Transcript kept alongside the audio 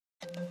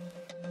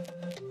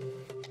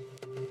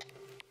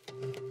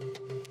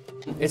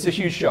It's a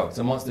huge show. It's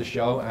a monster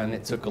show, and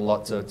it took a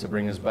lot to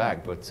bring us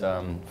back. But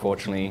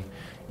fortunately,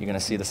 you're going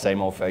to see the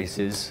same old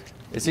faces.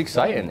 It's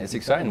exciting. It's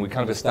exciting. We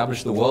kind of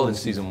established the world in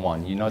season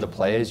 1. You know the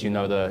players, you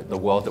know the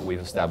world that we've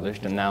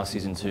established, and now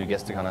season 2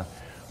 gets to kind of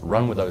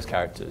run with those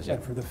characters. Yeah,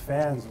 for the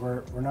fans,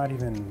 we're not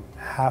even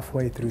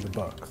halfway through the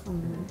book.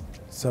 Mm-hmm.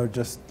 So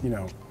just, you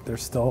know,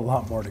 there's still a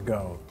lot more to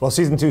go. Well,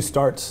 season 2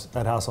 starts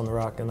at House on the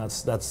Rock, and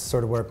that's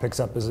sort of where it picks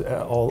up, is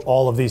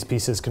all of these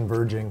pieces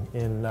converging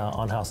in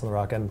on House on the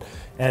Rock. And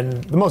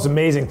the most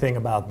amazing thing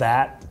about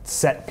that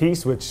set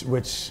piece,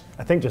 which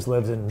I think just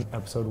lives in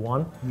episode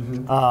 1,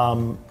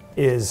 mm-hmm.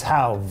 Is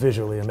how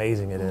visually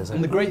amazing it is.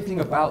 And the great thing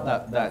about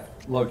that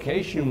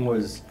location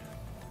was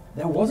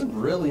there wasn't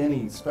really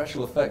any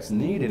special effects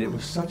needed. It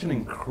was such an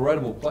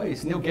incredible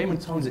place. Neil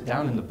Gaiman tones it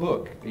down in the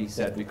book, he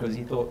said, because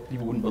he thought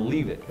people wouldn't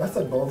believe it. That's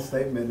a bold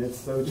statement. It's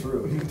so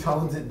true. He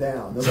tones it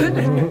down. There's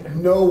like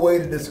no way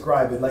to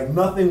describe it. Like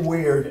nothing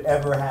weird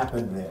ever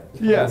happened there.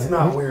 Yeah. It's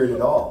not weird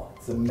at all.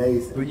 It's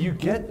amazing. But you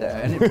get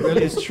there, and it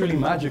really is truly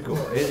magical.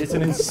 It's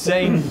an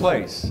insane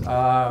place,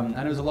 and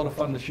it was a lot of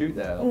fun to shoot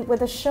there.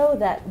 With a show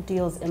that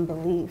deals in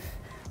belief,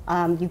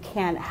 you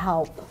can't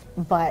help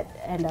but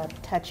end up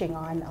touching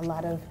on a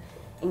lot of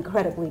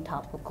incredibly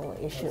topical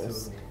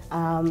issues.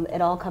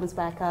 It all comes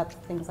back up,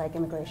 things like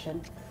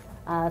immigration,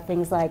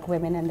 things like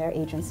women and their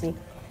agency,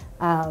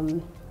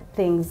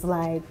 things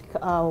like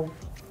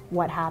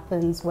what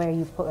happens where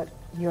you put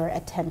your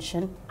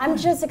attention. I'm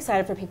just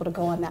excited for people to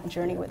go on that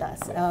journey with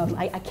us.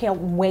 I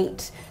can't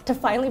wait to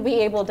finally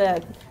be able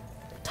to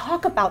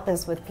talk about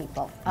this with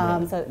people.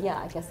 So yeah,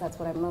 I guess that's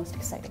what I'm most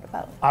excited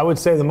about. I would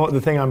say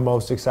the thing I'm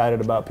most excited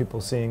about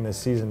people seeing this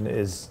season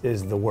is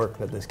the work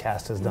that this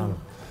cast has done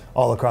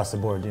all across the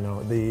board. You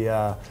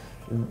know,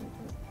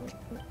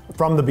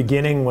 from the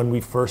beginning when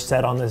we first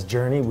set on this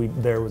journey,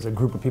 there was a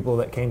group of people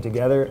that came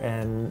together,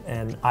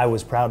 and I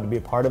was proud to be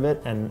a part of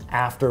it. And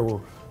after,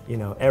 you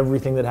know,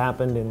 everything that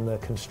happened in the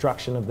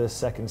construction of this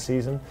second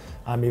season,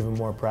 I'm even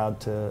more proud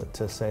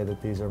to say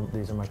that these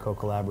are my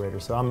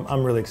co-collaborators. So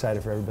I'm really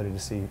excited for everybody to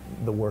see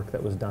the work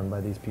that was done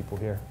by these people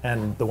here,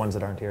 and the ones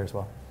that aren't here as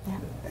well. Yeah.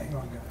 Hang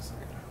on, guys.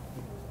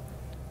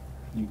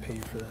 You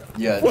paid for that.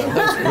 Yeah,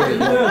 that's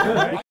great.